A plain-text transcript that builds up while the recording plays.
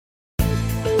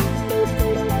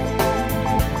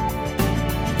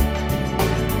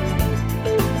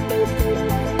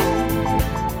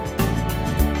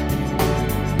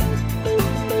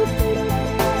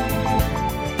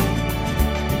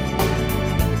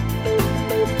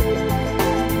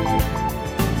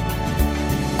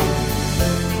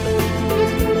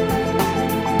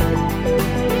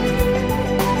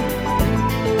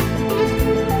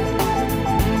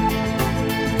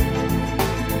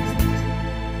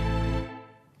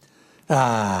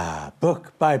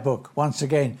Book by book, once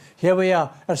again. Here we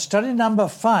are at study number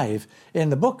 5 in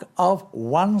the book of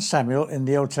 1 Samuel in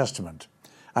the Old Testament.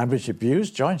 I'm Richard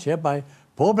Bewes, joined here by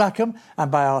Paul Blackham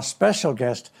and by our special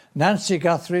guest, Nancy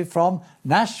Guthrie from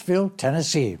Nashville,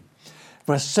 Tennessee.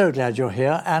 We're so glad you're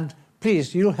here, and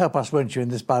please, you'll help us, won't you, in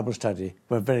this Bible study?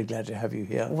 We're very glad to have you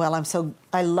here. Well,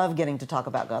 I love getting to talk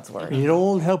about God's Word. We need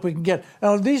all the help we can get.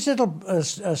 Now, these little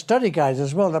study guides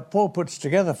as well that Paul puts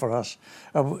together for us,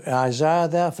 Isaiah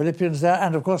there, Philippians there,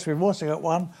 and of course we've also got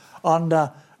one on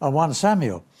 1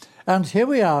 Samuel. And here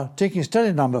we are, taking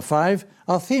study number 5.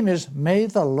 Our theme is May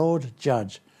the Lord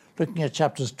Judge, looking at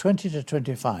chapters 20 to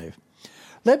 25.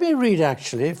 Let me read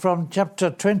actually from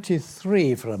chapter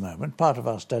 23 for a moment, part of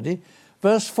our study,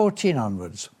 verse 14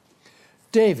 onwards.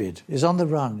 David is on the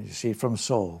run, you see, from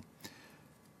Saul.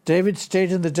 David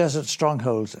stayed in the desert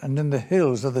strongholds and in the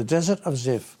hills of the desert of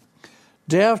Ziph.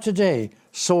 Day after day,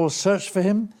 Saul searched for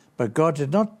him, but God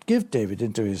did not give David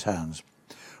into his hands.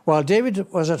 While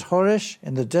David was at Horesh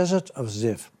in the desert of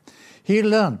Ziph, he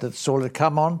learned that Saul had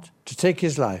come on to take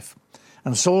his life.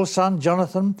 And Saul's son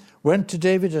Jonathan went to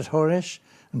David at Horesh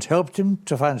and helped him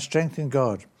to find strength in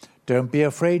God. "Don't be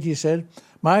afraid," he said.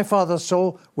 "My father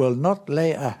Saul will not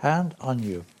lay a hand on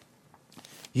you.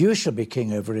 You shall be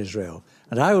king over Israel,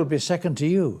 and I will be second to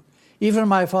you. Even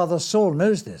my father Saul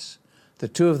knows this." The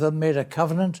two of them made a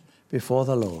covenant before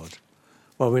the Lord.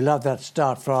 Well, we love that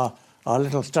start for our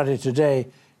little study today.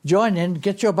 Join in,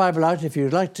 get your Bible out if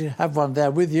you'd like to have one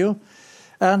there with you.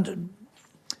 And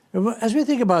as we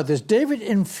think about this, David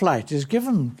in flight is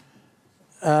given,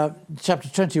 chapter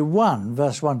 21,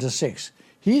 verse 1 to 6,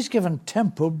 he's given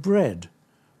temple bread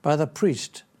by the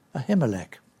priest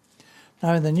Ahimelech.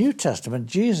 Now, in the New Testament,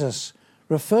 Jesus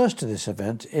refers to this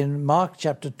event in Mark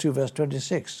chapter 2, verse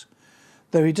 26.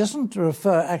 Though he doesn't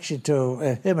refer actually to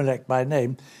Ahimelech by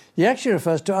name, he actually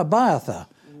refers to Abiathar.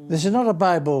 This is not a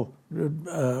Bible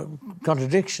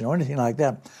contradiction or anything like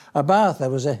that. Abiathar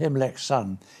was Ahimelech's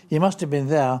son. He must have been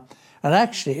there, and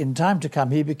actually, in time to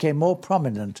come, he became more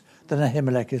prominent than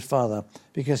Ahimelech, his father,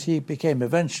 because he became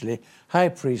eventually high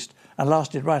priest and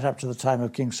lasted right up to the time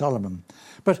of King Solomon.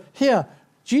 But here,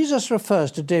 Jesus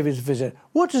refers to David's visit.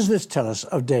 What does this tell us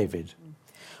of David?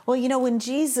 Well, you know, when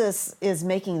Jesus is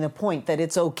making the point that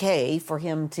it's okay for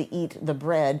him to eat the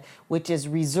bread, which is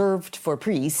reserved for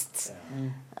priests,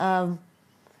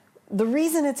 the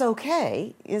reason it's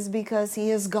okay is because he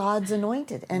is God's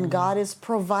anointed, and God is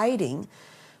providing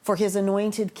for his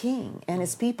anointed king and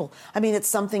his people. I mean, it's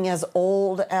something as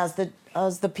old as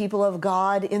the people of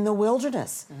God in the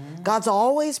wilderness. God's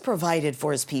always provided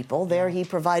for his people. There he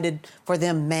provided for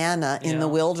them manna in the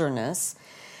wilderness.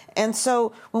 And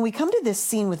so when we come to this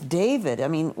scene with David, I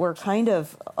mean, we're kind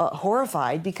of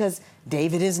horrified because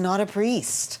David is not a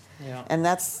priest. And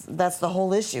that's the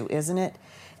whole issue, isn't it?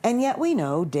 And yet we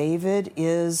know David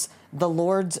is the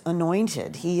Lord's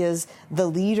anointed. He is the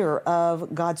leader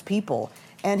of God's people.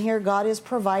 And here God is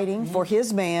providing for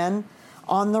his man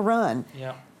on the run.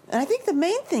 And I think the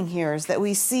main thing here is that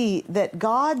we see that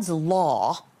God's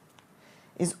law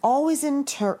is always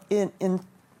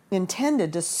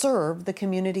intended to serve the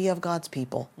community of God's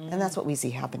people. And that's what we see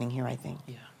happening here, I think.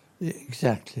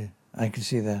 Exactly. I can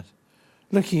see that.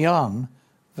 Looking on,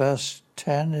 verse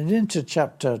 10 and into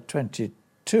chapter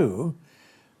 22,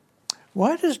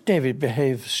 why does David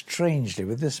behave strangely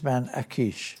with this man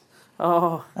Achish?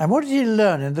 And what did he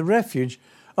learn in the refuge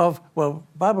of, well,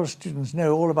 Bible students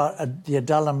know all about the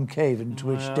Adullam cave into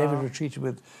which David retreated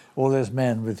with all those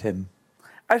men with him.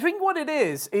 I think what it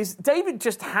is David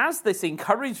just has this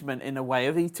encouragement in a way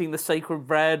of eating the sacred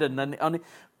bread,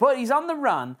 but he's on the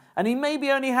run, and he maybe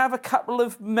only have a couple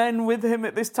of men with him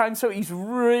at this time, so he's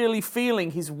really feeling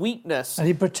his weakness. And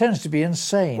he pretends to be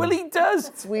insane. Well, he does.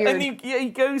 It's weird. And he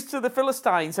goes to the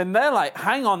Philistines, and they're like,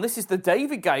 hang on, this is the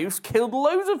David guy who's killed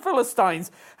loads of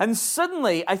Philistines. And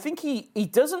suddenly, I think he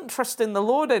doesn't trust in the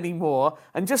Lord anymore,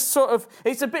 and just sort of,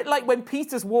 it's a bit like when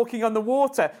Peter's walking on the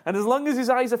water, and as long as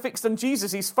his eyes are fixed on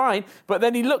Jesus, he's fine, but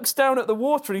then he looks down at the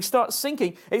water and he starts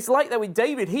sinking. It's like that with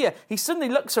David here. He suddenly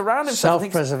looks around himself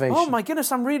and thinks, oh my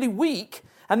goodness, I'm really weak.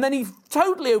 And then he's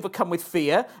totally overcome with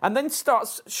fear and then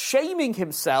starts shaming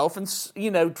himself and,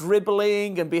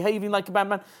 dribbling and behaving like a bad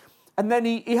man. And then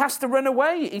he has to run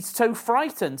away. He's so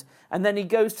frightened. And then he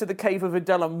goes to the cave of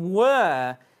Adullam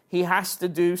where he has to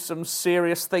do some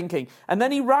serious thinking. And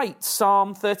then he writes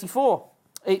Psalm 34.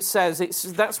 It says,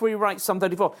 that's where he writes Psalm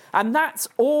 34. And that's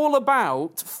all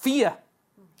about fear.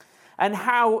 And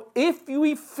how if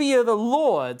we fear the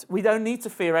Lord, we don't need to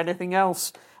fear anything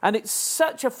else. And it's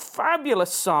such a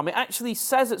fabulous psalm. It actually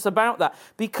says it's about that.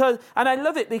 And I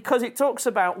love it because it talks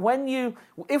about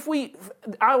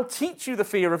I'll teach you the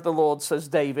fear of the Lord, says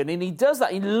David. And he does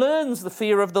that. He learns the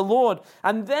fear of the Lord.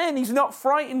 And then he's not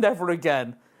frightened ever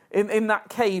again in that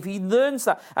cave. He learns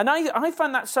that. And I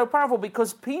find that so powerful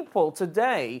because people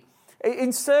today,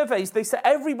 in surveys, they say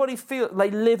everybody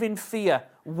they live in fear,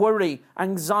 worry,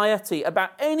 anxiety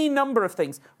about any number of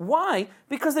things. Why?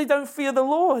 Because they don't fear the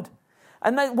Lord.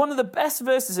 And then one of the best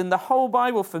verses in the whole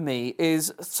Bible for me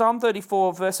is Psalm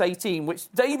 34, verse 18,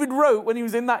 which David wrote when he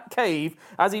was in that cave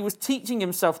as he was teaching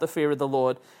himself the fear of the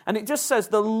Lord. And it just says,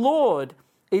 the Lord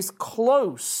is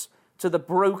close to the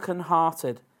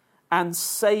brokenhearted and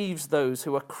saves those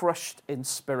who are crushed in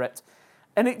spirit.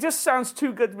 And it just sounds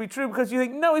too good to be true because you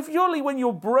think, no, if surely when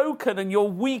you're broken and you're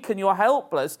weak and you're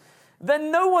helpless,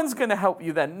 then no one's going to help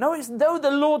you then. No,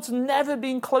 the Lord's never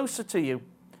been closer to you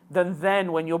than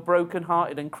then when you're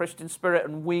brokenhearted and crushed in spirit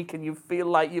and weak and you feel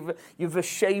like you've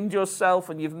ashamed yourself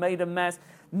and you've made a mess.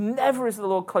 Never is the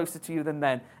Lord closer to you than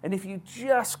then. And if you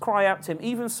just cry out to him,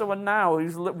 even someone now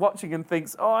who's watching and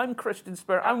thinks, oh, I'm crushed in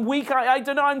spirit, I'm weak, I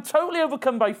don't know, I'm totally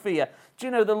overcome by fear. Do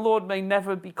you know the Lord may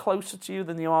never be closer to you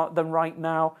than right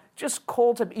now? Just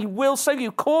call to him. He will save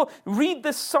you. Read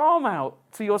this psalm out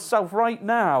to yourself right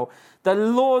now. The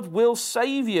Lord will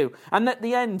save you. And at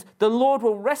the end, the Lord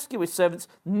will rescue his servants.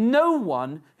 No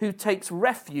one who takes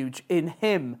refuge in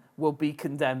him will be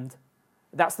condemned.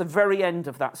 That's the very end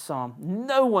of that psalm.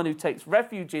 No one who takes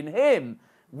refuge in him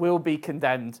will be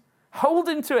condemned. Hold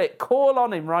him to it. Call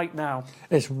on him right now.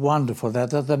 It's wonderful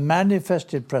that the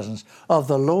manifested presence of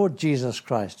the Lord Jesus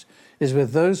Christ is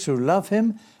with those who love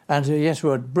him and who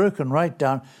are broken right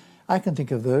down. I can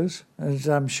think of those, as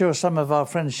I'm sure some of our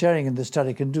friends sharing in this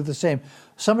study can do the same.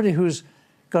 Somebody who's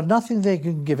got nothing they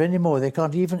can give anymore. They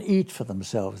can't even eat for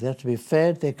themselves. They have to be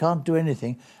fed. They can't do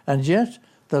anything. And yet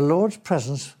the Lord's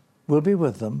presence will be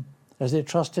with them as they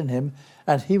trust in him,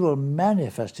 and he will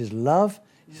manifest his love,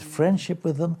 his friendship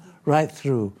with them right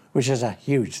through, which is a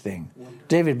huge thing.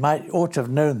 David ought to have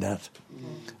known that,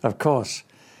 of course.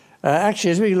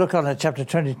 Actually, as we look on at chapter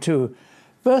 22,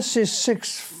 verses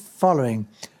 6 following,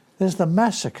 there's the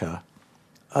massacre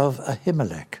of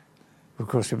Ahimelech, of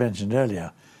course we mentioned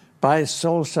earlier, by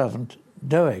Saul's servant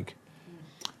Doeg.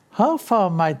 How far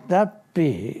might that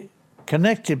be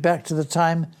connected back to the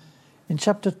time in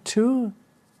chapter 2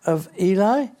 of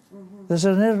Eli? Mm-hmm. There's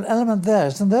an element there,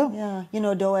 isn't there?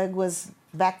 Yeah. Doeg was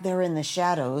back there in the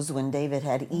shadows when David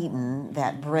had eaten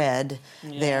that bread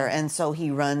there. And so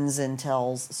he runs and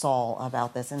tells Saul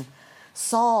about this. And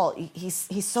Saul,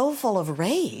 he's so full of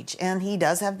rage, and he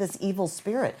does have this evil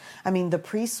spirit. I mean, the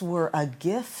priests were a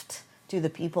gift to the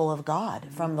people of God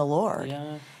from the Lord.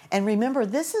 Yeah. And remember,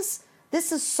 this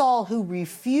is Saul who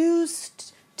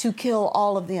refused to kill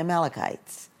all of the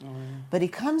Amalekites. But he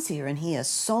comes here and he is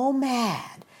so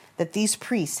mad that these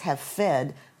priests have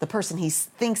fed the person he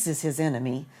thinks is his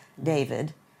enemy,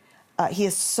 David. He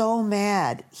is so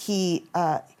mad he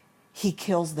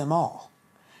kills them all.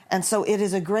 And so it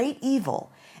is a great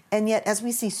evil. And yet, as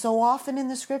we see so often in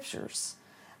the scriptures,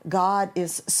 God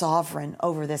is sovereign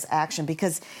over this action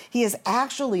because he is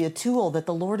actually a tool that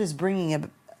the Lord is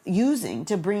using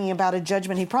to bring about a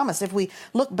judgment he promised. If we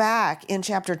look back in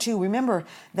chapter 2, remember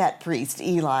that priest,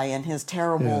 Eli, and his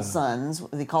terrible sons.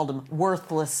 They called them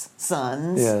worthless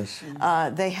sons. Yes.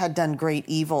 They had done great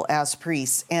evil as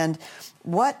priests. And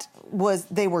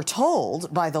they were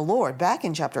told by the Lord back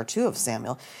in chapter 2 of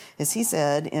Samuel, is he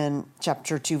said in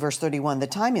chapter 2, verse 31, the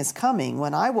time is coming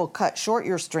when I will cut short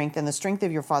your strength and the strength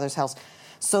of your father's house,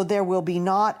 so there will be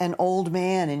not an old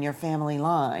man in your family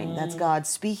line. That's God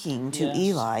speaking to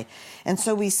Eli. And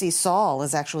so we see Saul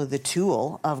is actually the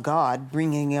tool of God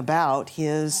bringing about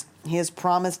his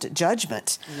promised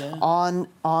judgment on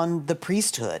the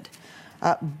priesthood.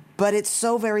 But it's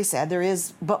so very sad. There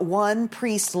is but one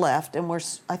priest left, and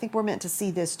I think we're meant to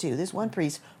see this too. This one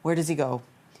priest, where does he go?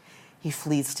 He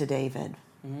flees to David.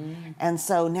 And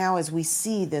so now as we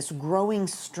see this growing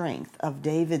strength of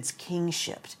David's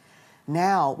kingship,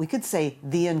 now we could say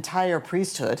the entire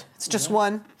priesthood. It's just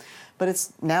one, but it's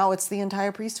the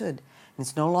entire priesthood. And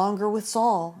it's no longer with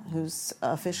Saul, who's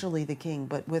officially the king,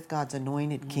 but with God's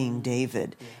anointed king,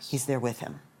 David. He's there with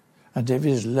him. And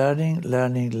David is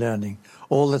learning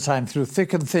all the time through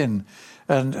thick and thin.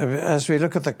 And as we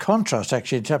look at the contrast,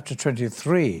 actually, in chapter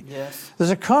 23, there's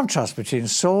a contrast between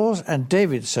Saul's and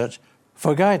David's search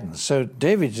for guidance. So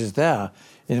David is there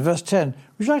in verse 10.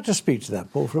 Would you like to speak to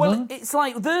that, Paul, for a Well, moment? it's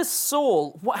like, there's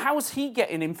Saul. How's he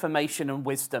getting information and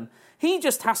wisdom? He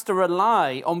just has to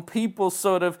rely on people's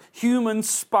sort of human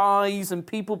spies and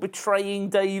people betraying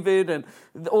David and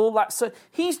all that. So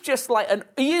he is just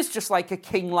like a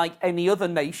king like any other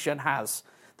nation has,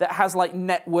 that has like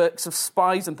networks of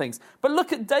spies and things. But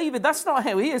look at David. That's not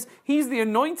how he is. He's the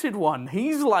anointed one.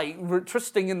 He's like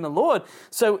trusting in the Lord.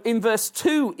 So in verse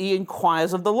 2, he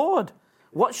inquires of the Lord.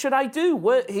 What should I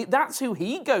do? That's who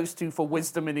he goes to for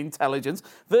wisdom and intelligence.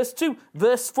 Verse 2,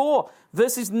 verse 4,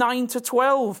 verses 9 to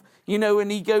 12,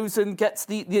 and he goes and gets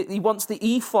he wants the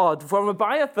ephod from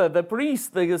Abiathar, the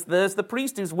priest. There's the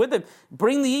priest who's with him.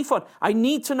 Bring the ephod. I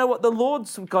need to know what the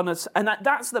Lord's going to... And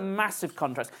that's the massive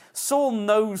contrast. Saul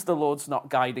knows the Lord's not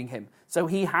guiding him, so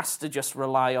he has to just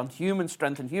rely on human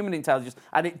strength and human intelligence,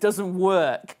 and it doesn't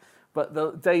work.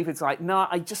 But David's like, no,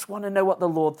 I just want to know what the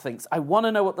Lord thinks. I want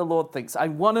to know what the Lord thinks. I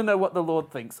want to know what the Lord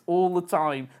thinks all the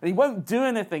time. And he won't do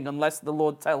anything unless the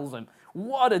Lord tells him.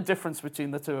 What a difference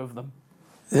between the two of them.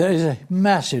 There is a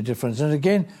massive difference. And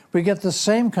again, we get the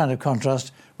same kind of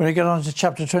contrast when we get on to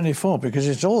chapter 24, because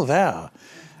it's all there.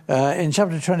 In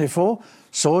chapter 24,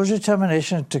 Saul's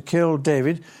determination to kill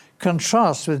David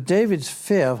contrasts with David's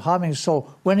fear of harming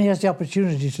Saul when he has the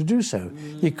opportunity to do so.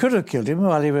 He could have killed him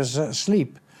while he was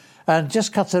asleep, and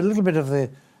just cuts a little bit of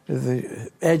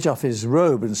the edge off his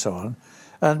robe and so on,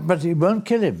 but he won't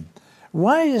kill him.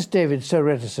 Why is David so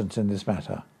reticent in this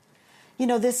matter?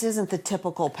 This isn't the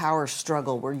typical power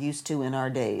struggle we're used to in our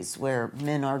days, where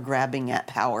men are grabbing at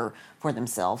power for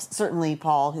themselves. Certainly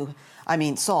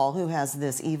Saul, who has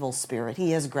this evil spirit,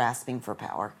 he is grasping for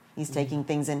power. He's taking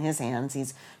things in his hands.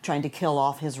 He's trying to kill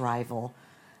off his rival.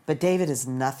 But David is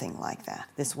nothing like that,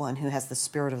 this one who has the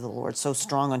Spirit of the Lord so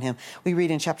strong on him. We read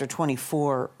in chapter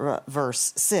 24,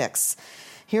 verse 6.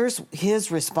 Here's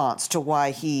his response to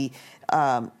why he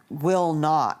will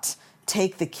not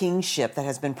take the kingship that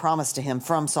has been promised to him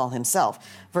from Saul himself.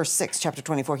 Verse 6, chapter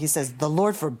 24, he says, "The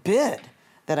Lord forbid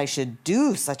that I should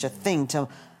do such a thing to,"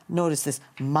 notice this,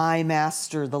 "my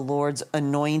master, the Lord's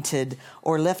anointed,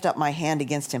 or lift up my hand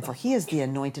against him, for he is the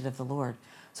anointed of the Lord."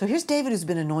 So here's David who's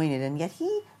been anointed, and yet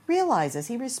he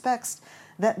respects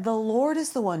that the Lord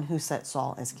is the one who set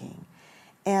Saul as king.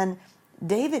 And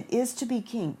David is to be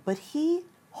king, but he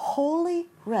wholly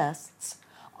rests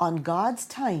on God's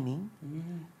timing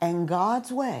and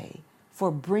God's way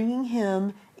for bringing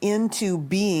him into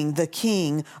being the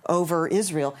king over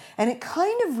Israel. And it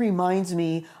kind of reminds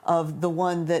me of the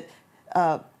one that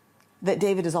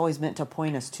David is always meant to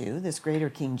point us to, this greater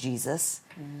King Jesus.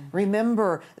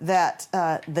 Remember that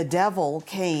the devil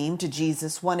came to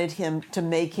Jesus, wanted him to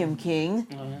make him king,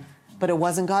 but it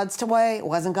wasn't God's way, it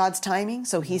wasn't God's timing,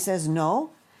 so he says no.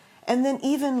 And then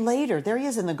even later, there he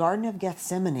is in the Garden of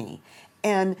Gethsemane,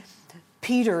 and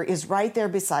Peter is right there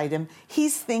beside him.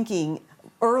 He's thinking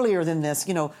earlier than this,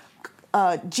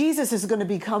 Jesus is going to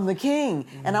become the king,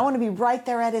 and I want to be right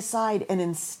there at his side. And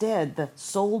instead, the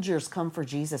soldiers come for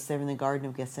Jesus there in the Garden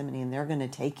of Gethsemane, and they're going to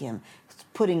take him,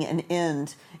 putting an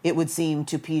end, it would seem,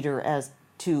 to Peter as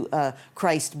to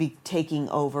Christ be taking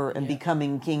over and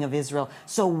becoming king of Israel.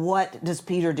 So what does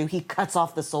Peter do? He cuts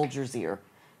off the soldier's ear.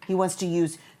 He wants to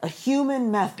use a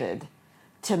human method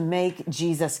to make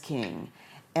Jesus king.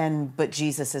 But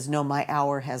Jesus says, no, my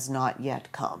hour has not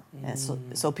yet come. And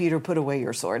so Peter, put away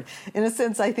your sword. In a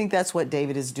sense, I think that's what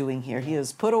David is doing here. He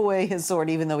has put away his sword,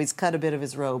 even though he's cut a bit of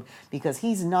his robe, because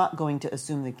he's not going to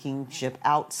assume the kingship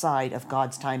outside of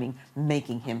God's timing,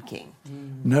 making him king.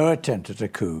 No attempt at a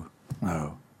coup.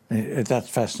 No. That's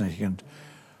fascinating.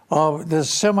 And there's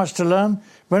so much to learn.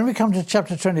 When we come to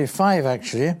chapter 25,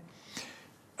 actually,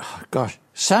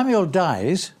 Samuel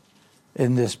dies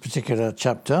in this particular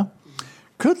chapter.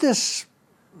 Could this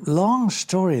long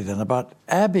story then about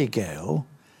Abigail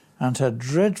and her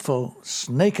dreadful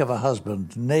snake of a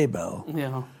husband, Nabal,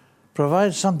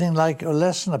 provide something like a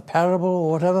lesson, a parable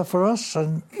or whatever for us?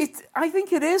 I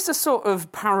think it is a sort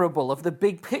of parable of the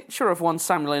big picture of 1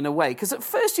 Samuel in a way, because at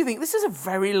first you think this is a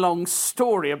very long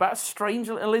story about a strange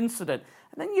little incident.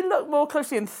 And then you look more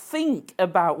closely and think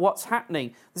about what's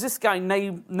happening. There's this guy,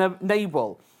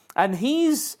 Nabal, and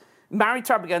he's married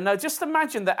to Abigail. Now, just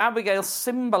imagine that Abigail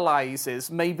symbolizes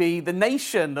maybe the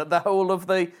nation, the whole of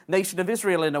the nation of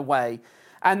Israel in a way,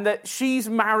 and that she's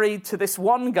married to this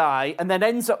one guy and then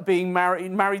ends up being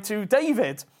married to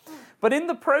David. But in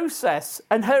the process,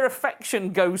 and her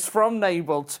affection goes from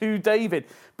Nabal to David.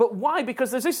 But why? Because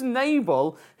there's this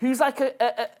Nabal who's like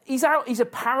he's a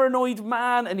paranoid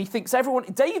man, and he thinks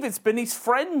David's been his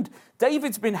friend.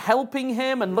 David's been helping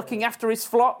him and looking after his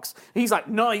flocks. He's like,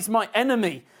 no, he's my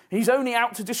enemy. He's only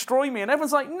out to destroy me. And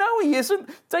everyone's like, no, he isn't.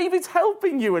 David's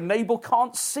helping you. And Nabal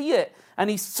can't see it. And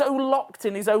he's so locked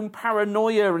in his own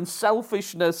paranoia and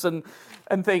selfishness and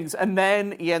things. And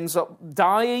then he ends up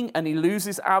dying, and he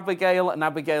loses Abigail, and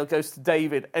Abigail goes to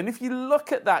David. And if you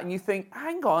look at that and you think,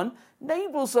 hang on,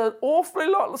 Nabal's an awfully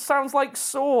lot sounds like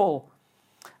Saul.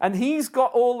 And he's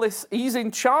got all this, he's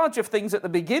in charge of things at the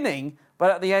beginning,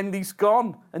 but at the end he's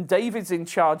gone. And David's in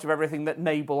charge of everything that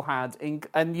Nabal had.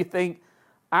 And you think,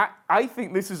 I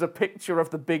think this is a picture of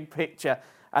the big picture,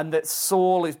 and that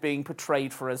Saul is being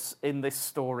portrayed for us in this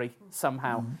story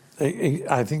somehow.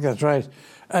 I think that's right.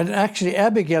 And actually,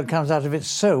 Abigail comes out of it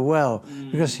so well,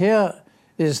 because here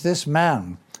is this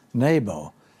man,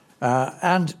 Nabal,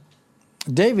 and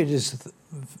David is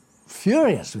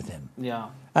furious with him. Yeah.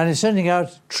 And he's sending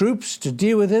out troops to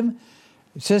deal with him.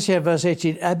 It says here, verse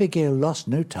 18, Abigail lost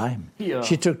no time. Yeah.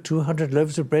 She took 200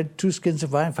 loaves of bread, 2 skins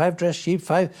of wine, 5 dressed sheep,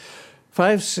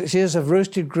 5 sears of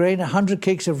roasted grain, 100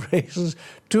 cakes of raisins,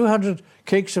 200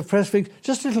 cakes of pressed figs.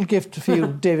 Just a little gift for you,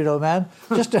 David, old man.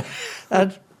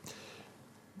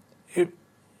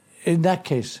 In that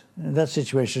case, in that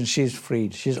situation, she's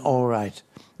freed. She's all right.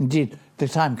 Indeed, the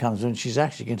time comes when she's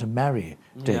actually going to marry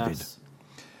David. Yes.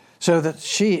 So that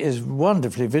she is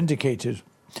wonderfully vindicated.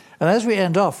 And as we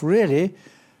end off, really,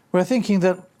 we're thinking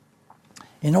that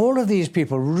in all of these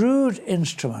people, rude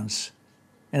instruments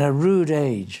in a rude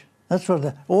age. That's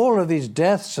what all of these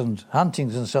deaths and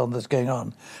huntings and so on that's going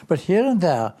on. But here and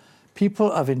there,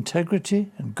 people of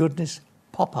integrity and goodness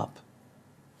pop up,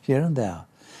 here and there.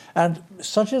 And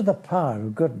such is the power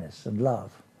of goodness and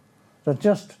love that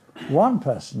just one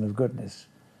person of goodness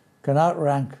can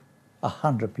outrank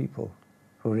 100 people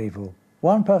who are evil.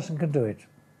 One person can do it.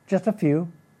 Just a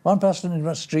few. One person in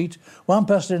a street, one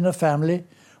person in a family,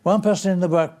 one person in the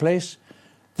workplace.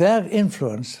 Their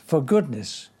influence for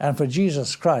goodness and for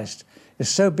Jesus Christ is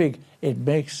so big it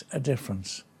makes a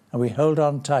difference. And we hold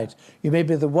on tight. You may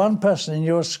be the one person in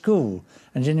your school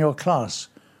and in your class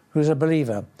who's a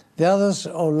believer. The others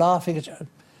are laughing at you.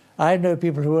 I know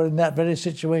people who are in that very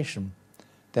situation.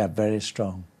 They're very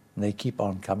strong. And they keep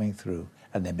on coming through,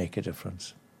 and they make a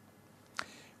difference.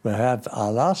 We'll have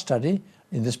our last study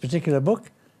in this particular book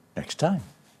next time.